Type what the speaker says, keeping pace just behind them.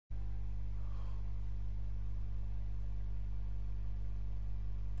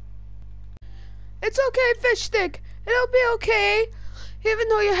It's okay, Fishstick. It'll be okay. Even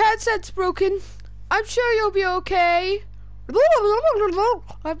though your headset's broken, I'm sure you'll be okay.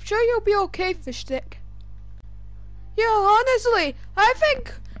 I'm sure you'll be okay, Fishstick. Yeah, honestly, I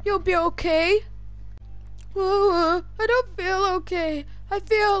think you'll be okay. I don't feel okay. I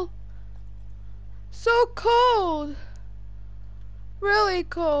feel so cold. Really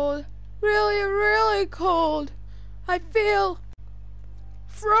cold. Really, really cold. I feel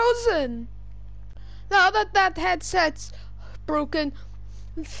frozen. Now that headset's broken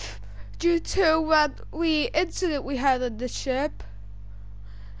due to that incident we had on the ship.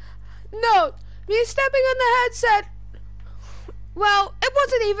 No, me stepping on the headset. Well, it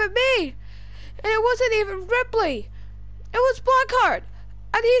wasn't even me, and it wasn't even Ripley. It was Blackheart,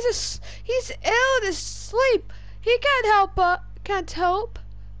 and he's ill in his sleep. He can't help.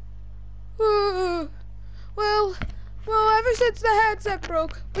 Well, ever since the headset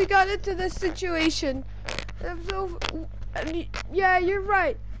broke, we got into this situation. Yeah, you're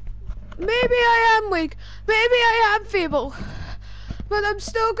right. Maybe I am weak. Maybe I am feeble. But I'm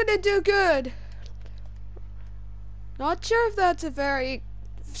still gonna do good. Not sure if that's a very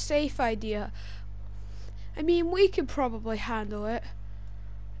safe idea. I mean, we could probably handle it.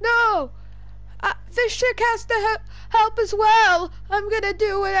 No! Fishstick has to help as well. I'm gonna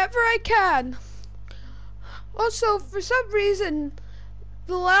do whatever I can. Also, for some reason,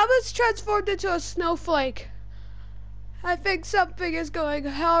 the lava's transformed into a snowflake. I think something is going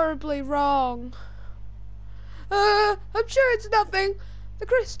horribly wrong. I'm sure it's nothing. The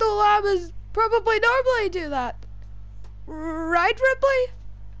crystal lavas probably normally do that. Right, Ripley?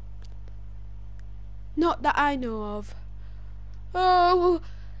 Not that I know of. Oh,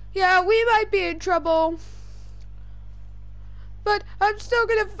 yeah, we might be in trouble. But I'm still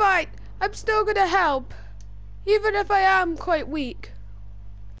gonna fight. I'm still gonna help. Even if I am quite weak.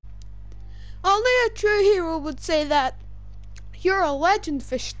 Only a true hero would say that. You're a legend,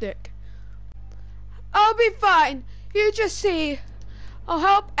 Fishstick. I'll be fine. You just see. I'll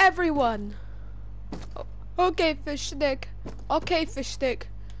help everyone. Okay, Fishstick. Okay, Fishstick.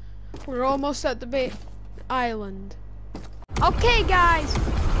 We're almost at the island. Okay, guys.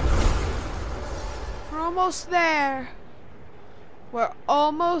 We're almost there. We're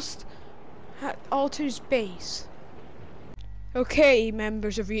almost at Alter's base. Okay,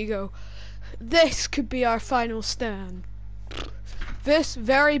 members of Ego. This could be our final stand. This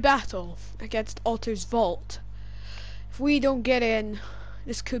very battle against Alter's vault. If we don't get in,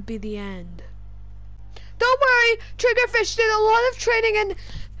 this could be the end. Don't worry, Triggerfish did a lot of training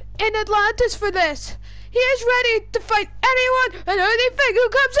in Atlantis for this. He is ready to fight anyone and anything who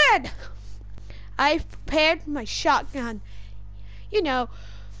comes in. I've prepared my shotgun. You know,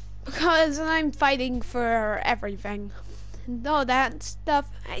 because I'm fighting for everything. And all that stuff.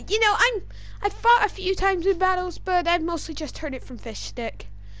 You know, I've fought a few times in battles, but I've mostly just heard it from Fishstick.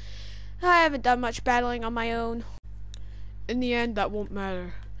 I haven't done much battling on my own. In the end, that won't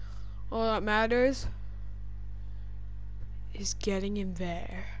matter. All that matters is getting in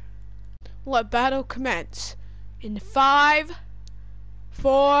there. Let battle commence in 5,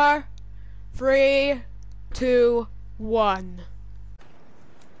 4, 3, 2, 1.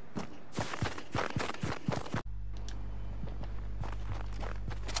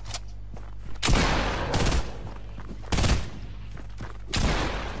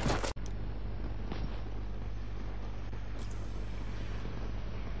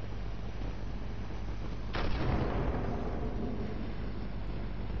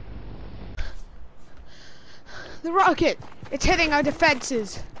 The rocket! It's hitting our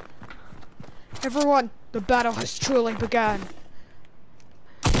defenses! Everyone, the battle has truly begun.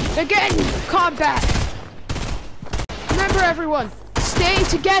 Begin combat! Remember everyone, stay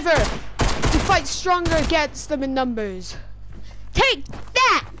together to fight stronger against them in numbers. Take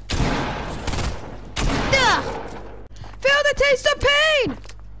that! Duh! Feel the taste of pain!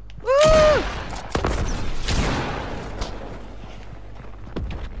 Woo!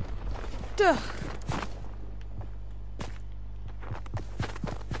 Duh.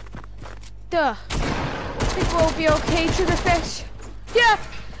 Duh. I think we'll be okay, Triggerfish. Yeah,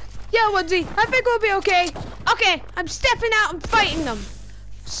 Woodsy, I think we'll be okay. Okay, I'm stepping out and fighting them.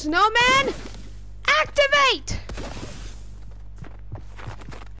 Snowman, activate!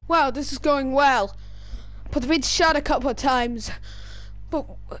 Wow, this is going well. But we've been shot a couple of times. But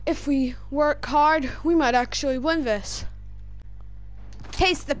if we work hard, we might actually win this.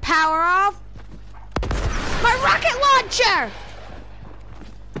 Taste the power of my rocket launcher!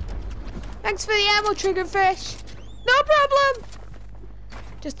 Thanks for the ammo, Triggerfish. No problem.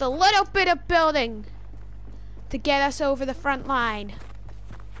 Just a little bit of building to get us over the front line.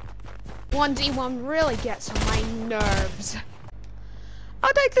 1v1 really gets on my nerves.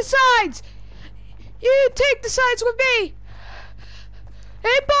 I'll take the sides! You take the sides with me!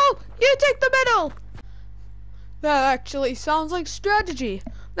 Hey, Bo, you take the middle! That actually sounds like strategy.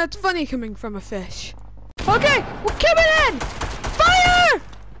 That's funny coming from a fish. Okay, we're coming in! Fire!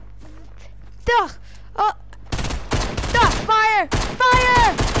 Duh! Duh! Fire!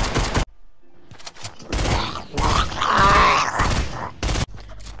 Fire!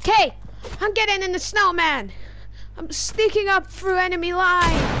 Okay, I'm getting in the snowman. I'm sneaking up through enemy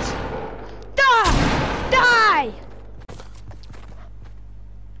lines. Duh! Die!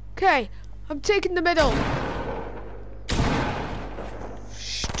 Okay, I'm taking the middle.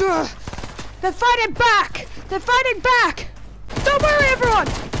 Duh. They're fighting back! They're fighting back! Don't worry, everyone!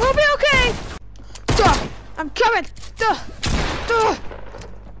 We'll be okay! Duh. I'm coming! Duh. Duh.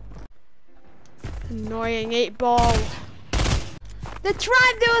 Annoying 8-ball. They're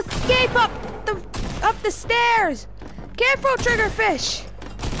trying to escape up the stairs! Careful, Triggerfish!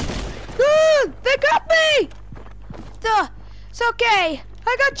 Ooh, they got me! Duh. It's okay.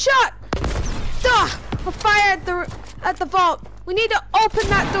 I got shot! Duh. We'll fire at the vault. We need to open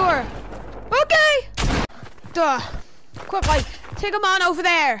that door. Okay! Duh. Quickly, take them on over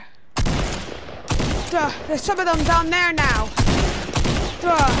there. Duh. There's some of them down there now.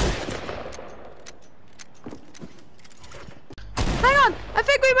 Duh. Hang on! I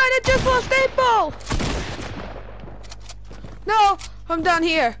think we might have just lost 8-ball! No! I'm down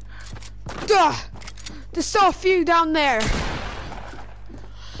here. Duh. There's still a few down there.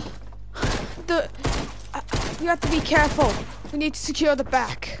 You have to be careful. We need to secure the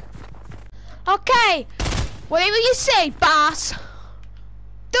back. Okay. Whatever you say, boss.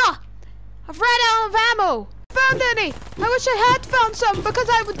 Duh. I've ran out of ammo. Found any? I wish I had found some because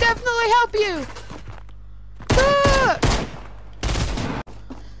I would definitely help you. Duh.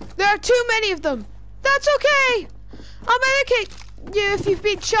 There are too many of them. That's okay. I'll medicate you if you've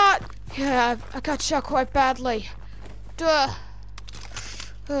been shot. Yeah, I got shot quite badly. Duh.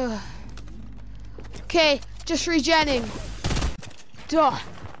 Okay, just regenning. Duh.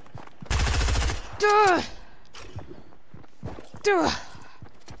 Duh. Duh.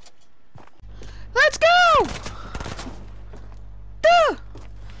 Let's go! Duh.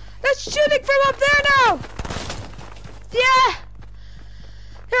 They're shooting from up there now! Yeah!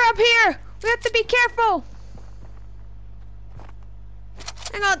 They're up here! We have to be careful!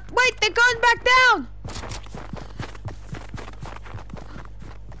 Hang on, wait, they're going back down!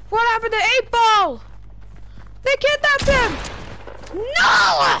 What happened to 8-ball? They kidnapped him!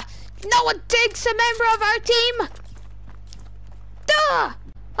 No! No one takes a member of our team! Duh!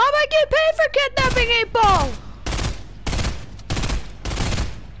 How am I getting paid for kidnapping 8-ball?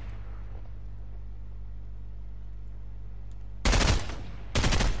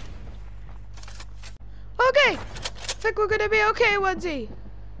 Okay! I think we're gonna be okay, Onesie.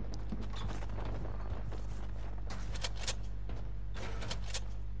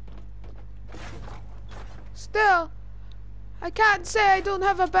 Still, I can't say I don't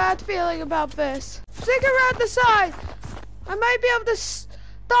have a bad feeling about this. Stick around the side. I might be able to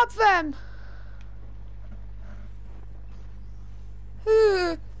stop them.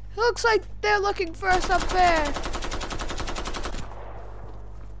 Looks like they're looking for us up there.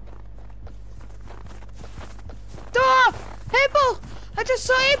 Duh! April! I just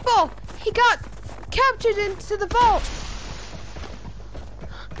saw April! He got captured into the vault.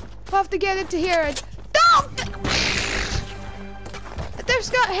 We'll have to get into here and... No! They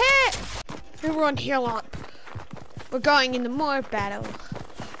just got hit! Everyone heal up. We're going into more battle.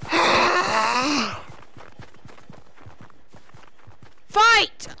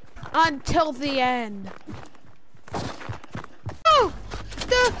 Fight! Until the end. Oh!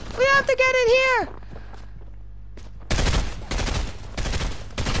 We have to get in here!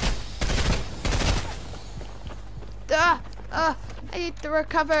 I need to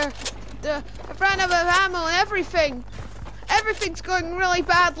recover. I ran out of ammo and everything. Everything's going really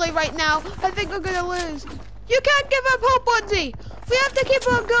badly right now. I think we're gonna lose. You can't give up hope, Onesie. We have to keep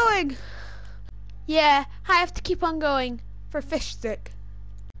on going. Yeah, I have to keep on going for Fishstick.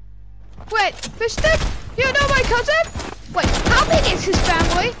 Wait, Fishstick? You know my cousin? Wait, how big is his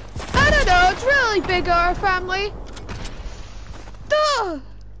family? I don't know, it's really big, our family. Duh!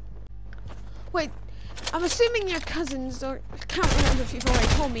 Wait, I'm assuming you're cousins, or I can't remember if you've already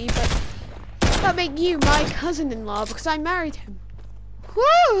told me, but that make you my cousin-in-law because I married him.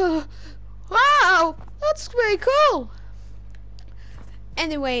 Whoa! Wow! That's pretty cool!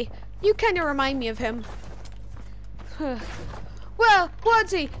 Anyway, you kind of remind me of him. Well,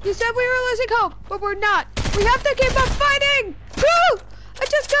 Onesie, you said we were losing hope, but we're not. We have to keep on fighting! Woo! I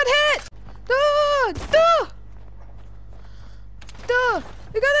just got hit! Duh! Duh! Duh!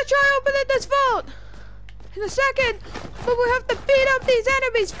 We gotta try opening this vault in a second, but we have to beat up these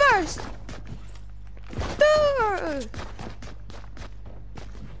enemies first. Duh!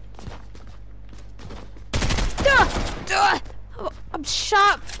 Duh! Duh! I'm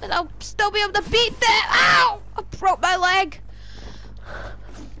shot, and I'll still be able to beat that. Ow! I broke my leg.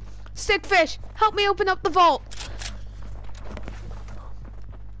 Stickfish, help me open up the vault.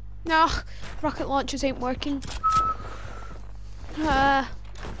 No, rocket launchers ain't working.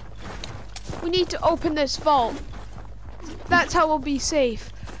 We need to open this vault. That's how we'll be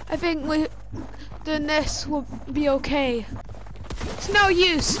safe. I think doing this will be okay. It's no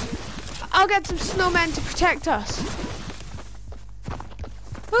use. I'll get some snowmen to protect us.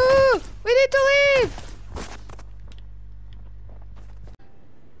 Ooh, we need to leave.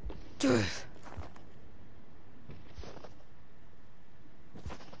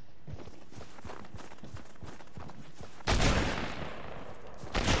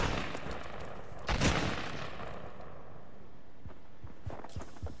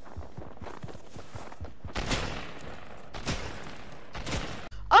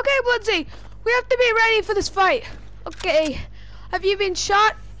 Okay, Bloodsy, we have to be ready for this fight. Okay, have you been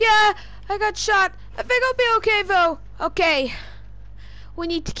shot? Yeah, I got shot. I think I'll be okay though. Okay, we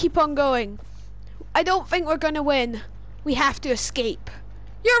need to keep on going. I don't think we're gonna win. We have to escape.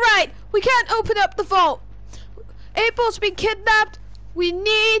 You're right, we can't open up the vault. April's been kidnapped. We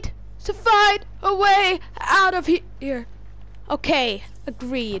need to find a way out of here. Okay,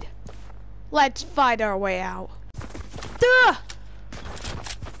 agreed. Let's find our way out. Duh!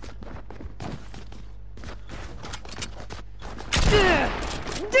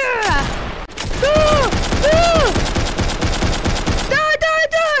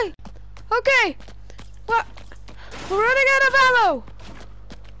 Die! Okay. What? We're running out of ammo.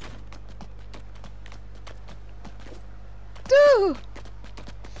 Dude.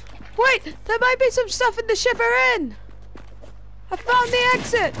 Wait, there might be some stuff in the ship we're in. I found the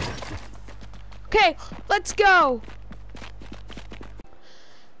exit. Okay, let's go.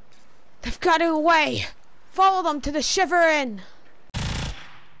 They've got away. Follow them to the shiver inn.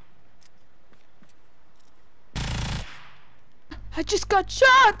 I just got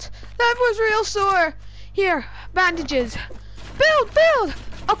shot. That was real sore. Here, bandages. Build.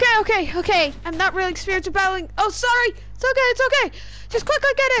 Okay. I'm not really experienced with battling. Oh, sorry. It's okay. Just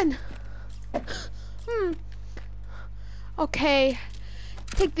quickly get in. Okay.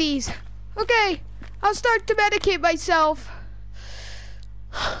 Take these. Okay. I'll start to medicate myself.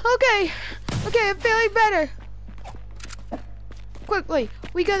 Okay, I'm feeling better. Quickly,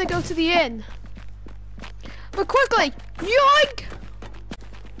 we gotta go to the inn. But quickly, yoink!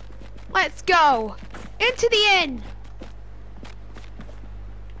 Let's go into the inn.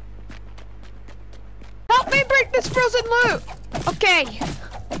 Help me break this frozen loot. Okay.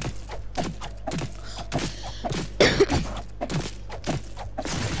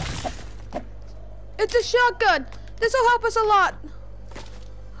 It's a shotgun. This will help us a lot.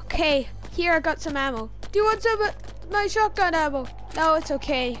 Okay, here I got some ammo. Do you want some of my shotgun ammo? No, it's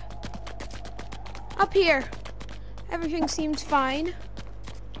okay. Up here. Everything seems fine.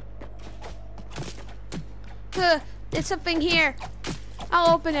 There's something here.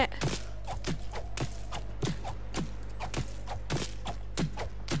 I'll open it.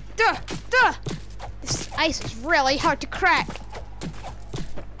 Duh! This ice is really hard to crack.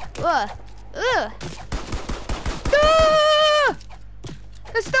 Ugh.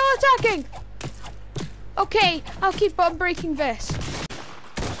 They're still attacking! Okay, I'll keep on breaking this.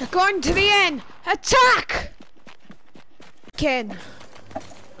 They're going to the inn! Attack! Again.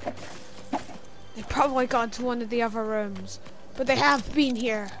 They've probably gone to one of the other rooms, but they have been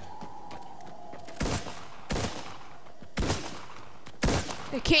here.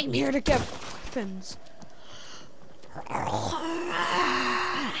 They came here to get weapons.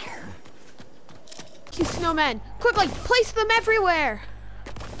 You snowmen, quickly, place them everywhere!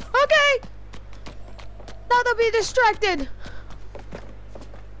 Okay! Now they'll be distracted!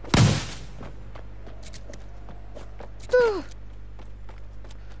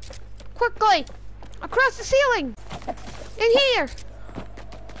 Quickly! Across the ceiling! In here!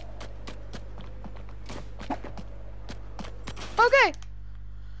 Okay!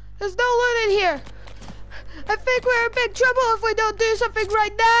 There's no loot in here! I think we're in big trouble if we don't do something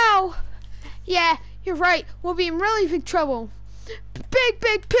right now! Yeah, you're right. We'll be in really big trouble. Big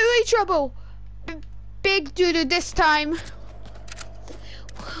pooey trouble. Big doo-doo this time.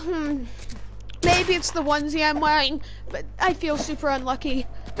 Maybe it's the onesie I'm wearing, but I feel super unlucky.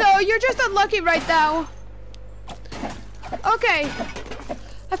 No, you're just unlucky right now. Okay.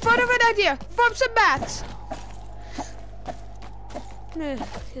 I thought of an idea. Form some mats.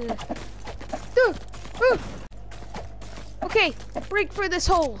 Okay, break through this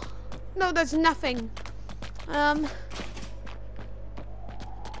hole. No, there's nothing.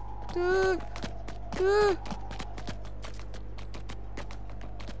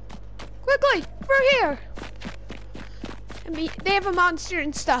 Quickly, through here. They have a monster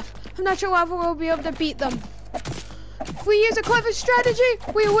and stuff. I'm not sure whether we'll be able to beat them. If we use a clever strategy,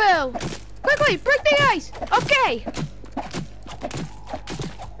 we will. Quickly, break the ice. Okay.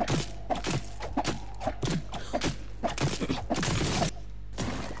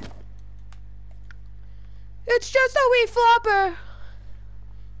 It's just a wee flopper.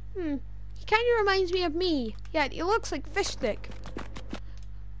 He kind of reminds me of me. Yeah, he looks like Fishstick.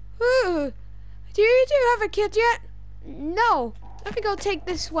 Ooh, do you two have a kid yet? No. Let me go take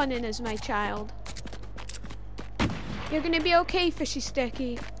this one in as my child. You're gonna be okay, Fishy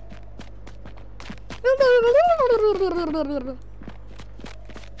Sticky.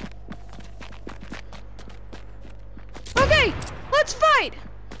 Okay, let's fight!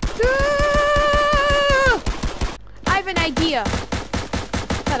 I have an idea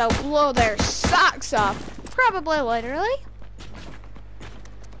that'll blow their socks off. Probably literally.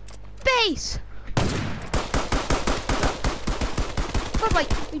 Base! Lovely,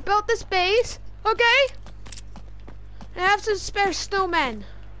 we built this base, okay? I have some spare snowmen.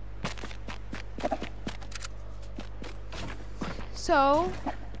 So,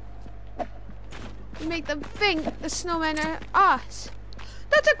 we make them think the snowmen are us.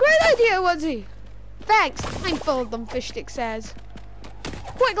 That's a great idea, Woodsy! Thanks, I'm full of them, Fishstick says.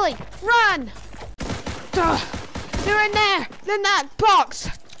 Quickly, run! Duh, they're in there! They're in that box!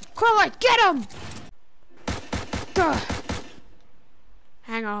 Quickly, get them! Duh.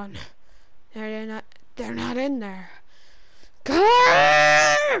 Hang on. They're not in there.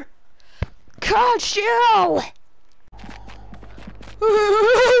 Grrr! Catch you!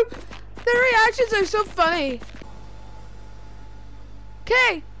 Their reactions are so funny.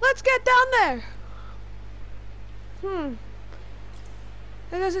 Okay, let's get down there.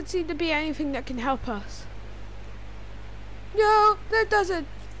 There doesn't seem to be anything that can help us. No, there doesn't.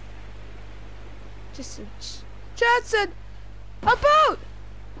 Just a boat!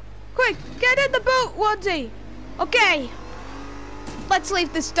 Quick, get in the boat, Onesie! Okay. Let's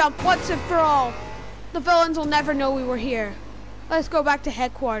leave this dump once and for all. The villains will never know we were here. Let's go back to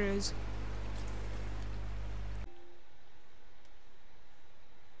headquarters.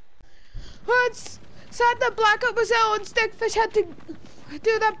 It's sad that Blackout, Mazelle, and Stickfish had to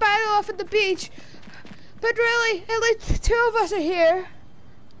do that battle off at the beach. But really, at least the two of us are here.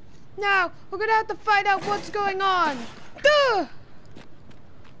 Now, we're gonna have to find out what's going on. Duh!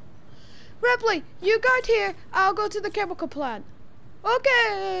 Ripley, you guard here. I'll go to the chemical plant.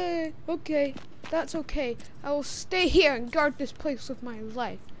 Okay. Okay. That's okay. I will stay here and guard this place with my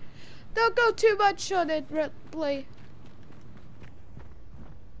life. Don't go too much on it, Ripley.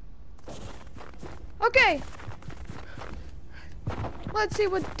 Okay. Let's see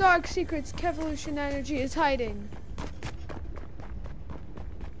what dark secrets Kevolution Energy is hiding.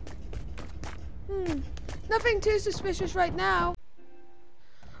 Nothing too suspicious right now.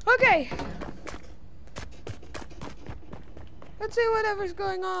 Okay. Let's see whatever's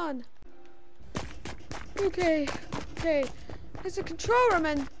going on. Okay. Okay. There's a control room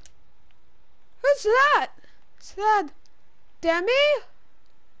and... Who's that? Is that Demi?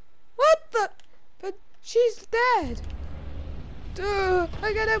 What the... But she's dead. Duh,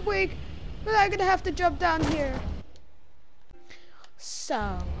 I gotta wake, but I'm gonna have to jump down here.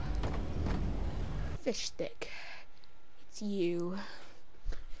 So, Fishstick, it's you.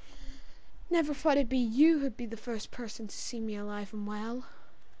 Never thought it'd be you who'd be the first person to see me alive and well.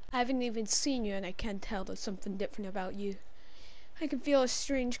 I haven't even seen you and I can tell there's something different about you. I can feel a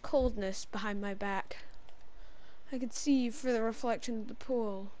strange coldness behind my back. I can see you through the reflection of the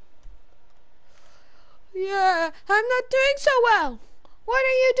pool. Yeah, I'm not doing so well. What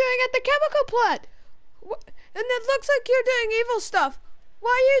are you doing at the chemical plant? And it looks like you're doing evil stuff.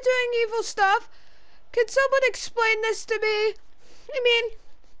 Why are you doing evil stuff? Could someone explain this to me? I mean,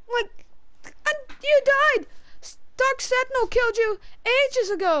 like, you died. Dark Sentinel killed you ages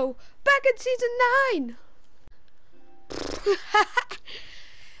ago, back in season 9.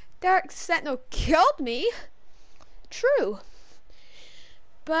 Dark Sentinel killed me? True.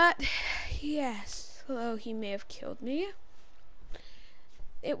 But, yes. Although he may have killed me,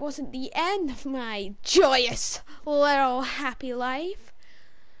 it wasn't the end of my joyous little happy life.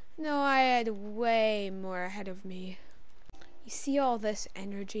 No, I had way more ahead of me. You see all this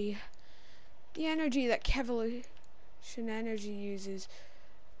energy? The energy that Kevolution Energy uses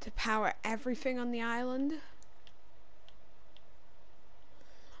to power everything on the island?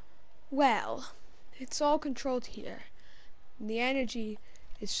 Well, it's all controlled here. And the energy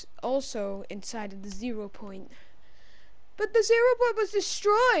is also inside of the 0 point. But the 0 point was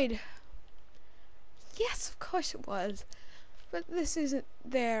destroyed! Yes, of course it was. But this isn't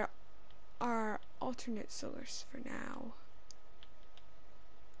our alternate source for now.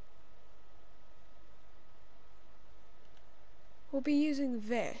 We'll be using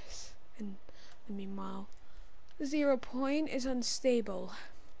this. And meanwhile, the 0 point is unstable.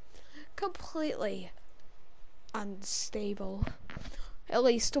 Completely unstable. At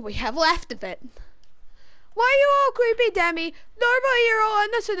least we have left of it. Why are you all creepy, Demi? Normally you're all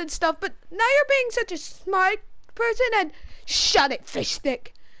innocent and stuff, but now you're being such a smart person and... Shut it,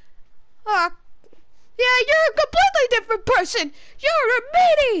 Fishstick. Yeah, you're a completely different person. You're a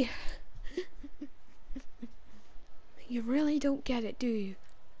meaty. You really don't get it, do you?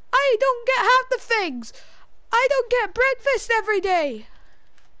 I don't get half the things. I don't get breakfast every day.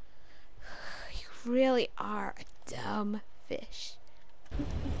 You really are a dumb fish.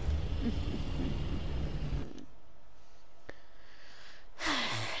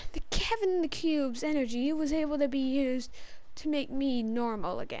 The Kevin the Cube's energy was able to be used to make me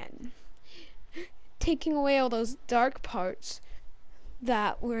normal again, taking away all those dark parts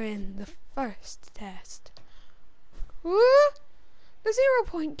that were in the first test. Ooh, the 0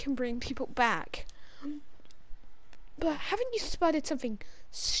 point can bring people back, but haven't you spotted something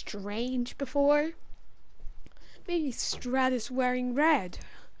strange before? Maybe Stratus wearing red.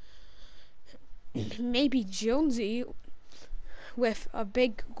 Maybe Jonesy with a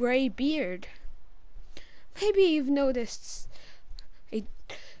big grey beard. Maybe you've noticed a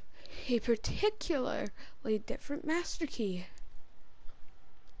particularly different master key.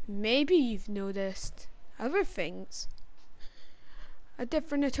 Maybe you've noticed other things. A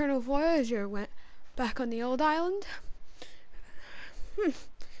different Eternal Voyager went back on the old island.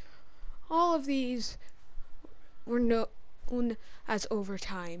 All of these were known as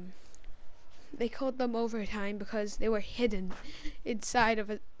overtime. They called them overtime because they were hidden inside of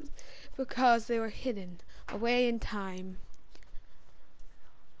it, because they were hidden away in time.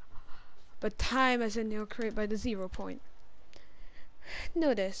 But time as in they were created by the 0 point.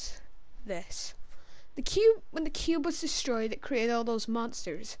 Notice this. When the cube was destroyed, it created all those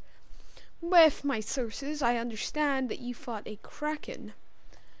monsters. With my sources, I understand that you fought a kraken.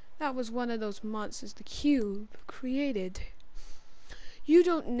 That was one of those monsters the cube created. You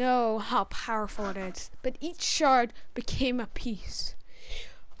don't know how powerful it is, but each shard became a piece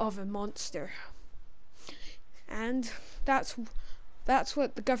of a monster. And that's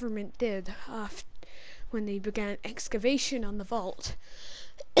what the government did when they began excavation on the vault.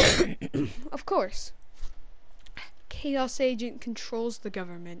 Of course, Chaos Agent controls the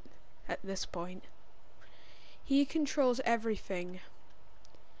government at this point. He controls everything.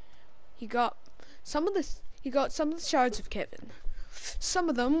 He got some of the shards of Kevin. Some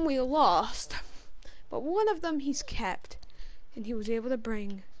of them we lost, but one of them he's kept, and he was able to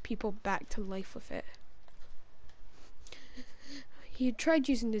bring people back to life with it. He tried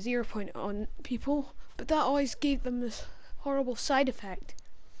using the 0 point on people, but that always gave them this horrible side effect.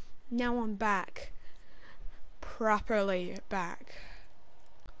 Now I'm back. Properly back.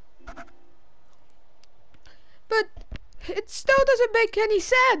 But it still doesn't make any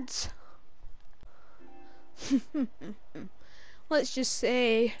sense. Let's just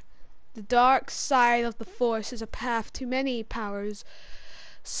say the dark side of the Force is a path to many powers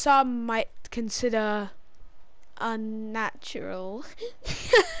some might consider unnatural.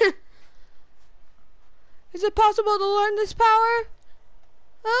 Is it possible to learn this power?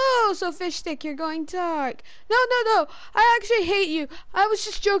 Oh, so Fishstick, you're going dark. No, I actually hate you. I was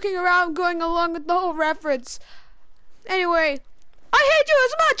just joking around, going along with the whole reference. Anyway, I hate you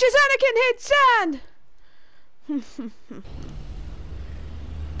as much as Anakin hates sand!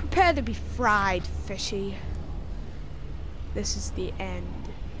 Prepare to be fried, fishy. This is the end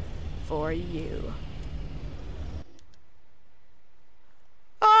for you.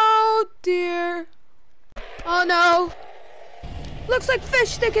 Oh dear. Oh no. Looks like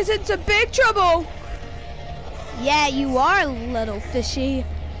Fishstick is in some big trouble. Yeah, you are, little fishy.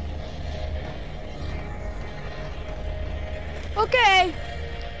 Okay.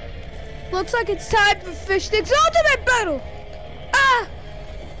 Looks like it's time for Fishstick's ultimate battle. Ah!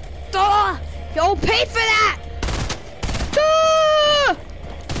 Duh! You'll pay for that! Ah!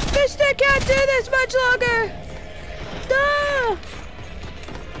 Fishstick can't do this much longer. Ah!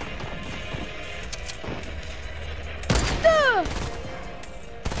 Ah!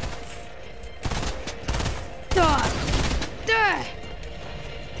 Duh! Duh!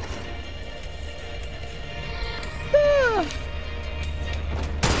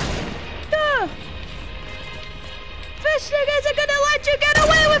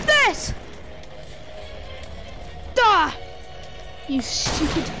 You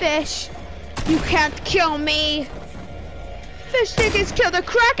stupid fish. You can't kill me. Fishstick has killed a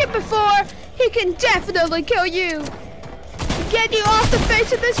kraken before. He can definitely kill you. Get you off the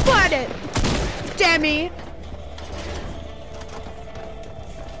face of this planet, Demi.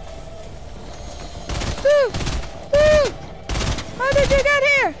 How did you get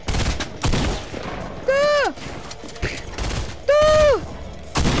here?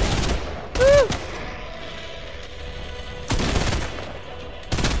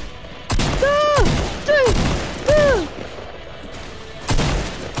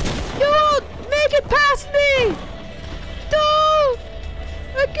 You won't make it past me! No!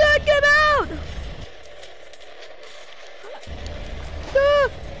 I can't get out!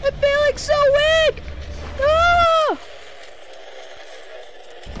 I'm feeling so weak!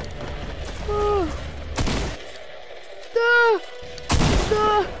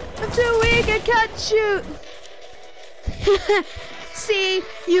 I'm too weak, I can't shoot. See,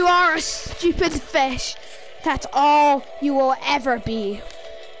 you are a stupid fish. That's all you will ever be.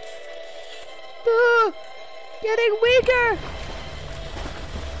 Getting weaker.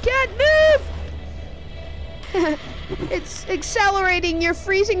 Can't move. It's accelerating your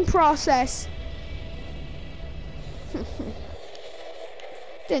freezing process.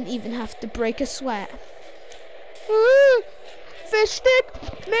 Didn't even have to break a sweat. Fishstick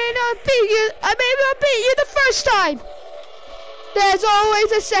may not beat you. I may not beat you the first time. There's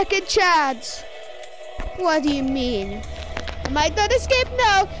always a second chance. What do you mean? I might not escape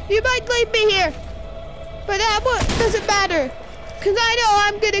now. You might leave me here. But that doesn't matter. Because I know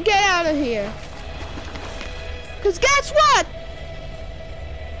I'm going to get out of here. Because guess what?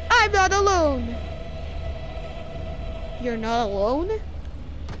 I'm not alone. You're not alone?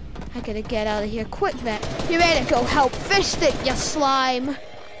 I gotta get out of here quick then. You better go help Fishstick, you slime.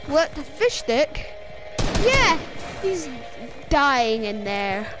 What? Fishstick? Yeah, he's dying in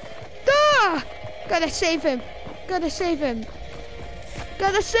there. Ah! Gotta save him. Gotta save him.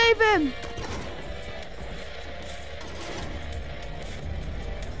 Gotta save him.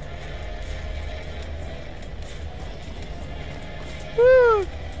 Woo!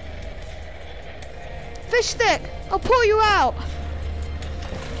 Fishstick, I'll pull you out.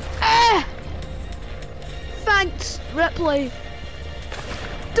 Ah! Thanks, Ripley.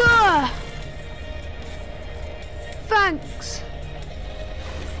 Duh! Thanks.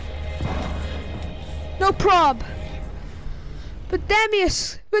 No prob. But Demi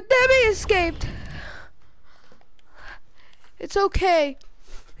escaped. It's okay.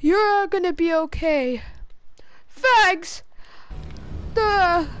 You're gonna be okay. Thanks.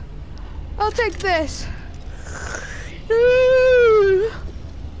 Duh. I'll take this.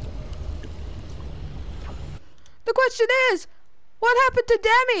 The question is, what happened to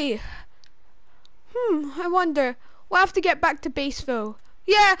Demi? I wonder. We'll have to get back to base though.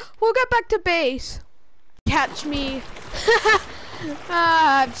 Yeah, we'll get back to base. Catch me.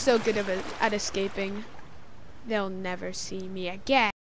 I'm so good at escaping. They'll never see me again.